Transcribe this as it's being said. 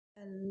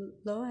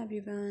Hello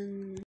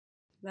everyone,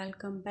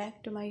 welcome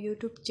back to my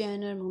YouTube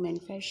channel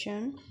Moment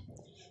Fashion.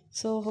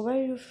 So how are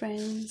you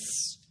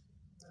friends?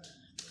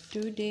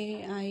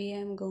 Today I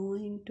am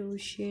going to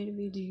share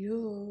with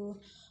you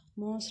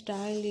more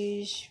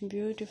stylish,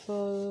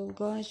 beautiful,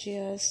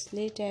 gorgeous,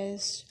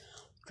 latest,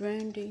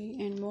 trendy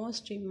and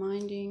most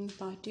demanding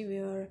party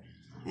wear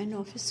and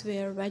office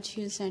wear wedge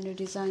heels and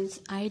designs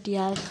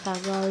ideas for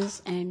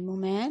girls and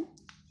women.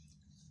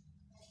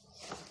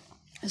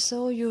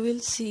 So you will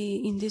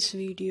see in this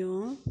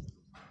video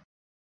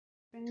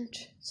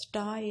different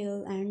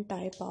style and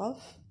type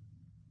of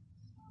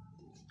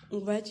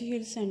wedge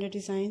heels and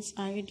designs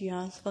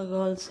ideas for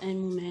girls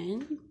and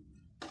women.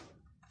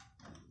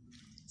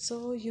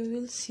 So you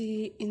will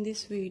see in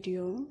this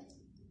video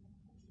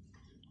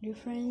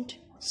different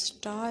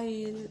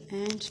style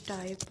and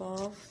type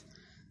of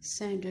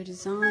sandal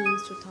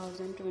designs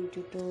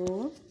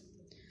 2022.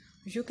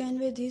 You can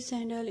wear this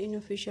sandal in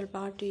official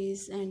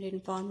parties and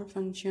in formal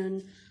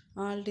function.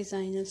 All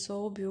designs are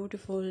so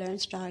beautiful and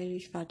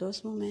stylish for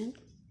those women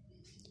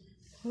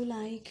who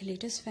like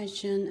latest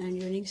fashion and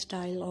unique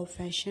style of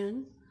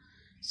fashion.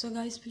 So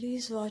guys,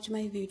 please watch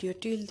my video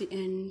till the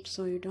end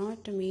so you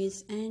don't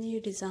miss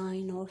any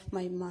design of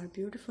my more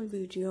beautiful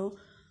video,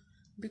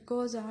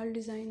 because all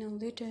design are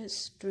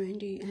latest,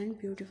 trendy and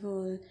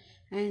beautiful,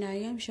 and I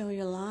am sure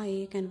you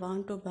like and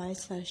want to buy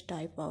such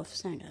type of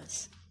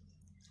sandals.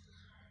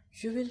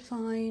 You will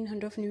find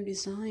 100 new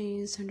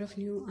designs, 100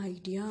 new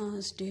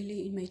ideas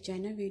daily in my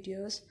channel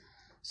videos.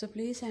 So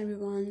please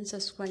everyone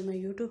subscribe my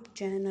YouTube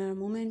channel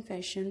Moment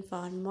Fashion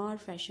for more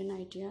fashion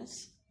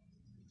ideas.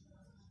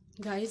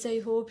 Guys,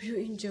 I hope you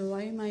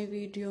enjoy my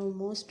video.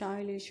 Most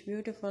stylish,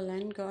 beautiful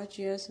and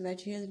gorgeous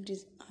wedge heel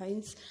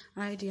designs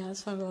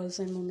ideas for girls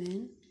and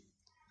women.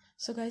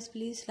 So guys,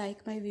 please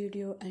like my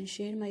video and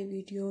share my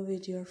video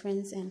with your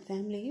friends and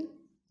family,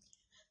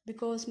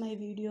 because my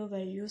video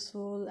very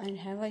useful and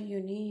have a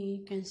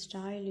unique and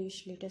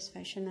stylish latest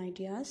fashion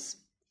ideas.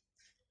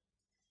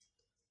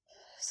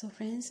 So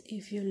friends,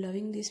 if you're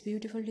loving these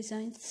beautiful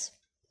designs,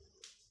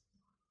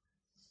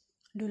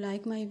 do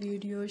like my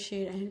video,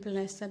 share and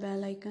press the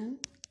bell icon.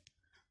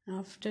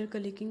 After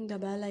clicking the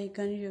bell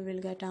icon, you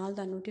will get all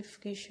the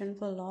notification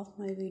for all of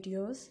my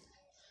videos,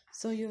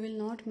 so you will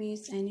not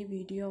miss any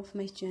video of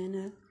my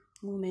channel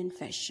Moment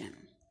Fashion.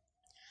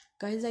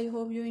 Guys, I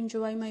hope you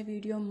enjoy my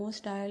video. Most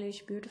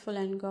stylish, beautiful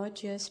and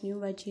gorgeous new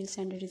wedge heels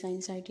and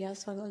designs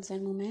ideas for girls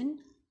and women.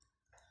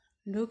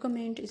 Do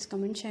comment in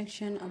comment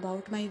section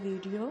about my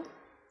video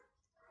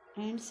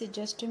and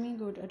suggest me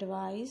good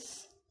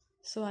advice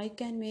so I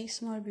can make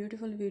more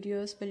beautiful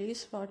videos. Please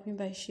support me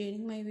by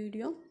sharing my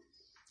video,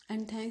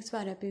 and thanks for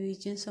happy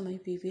visions of my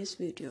previous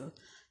video.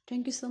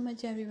 Thank you so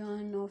much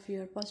everyone of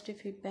your positive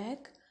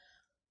feedback.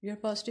 Your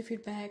positive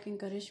feedback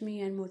encourage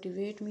me and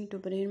motivate me to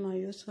bring more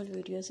useful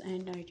videos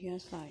and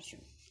ideas for you.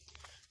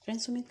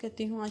 Friends, उम्मीद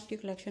करती हूँ आज की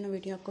collection और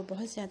video आपको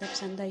बहुत ज़्यादा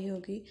पसंद आई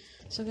होगी.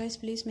 सो गाइस,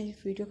 प्लीज़ मेरी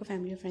वीडियो को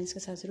फैमिली और फ्रेंड्स के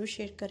साथ ज़रूर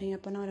शेयर करें.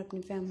 अपना और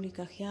अपनी फैमिली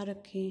का ख्याल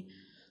रखें,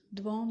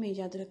 दुआओं में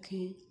याद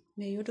रखें.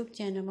 मेरे यूट्यूब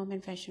चैनल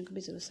मोमेंट फैशन को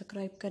भी ज़रूर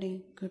सब्सक्राइब करें.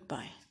 Good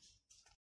bye.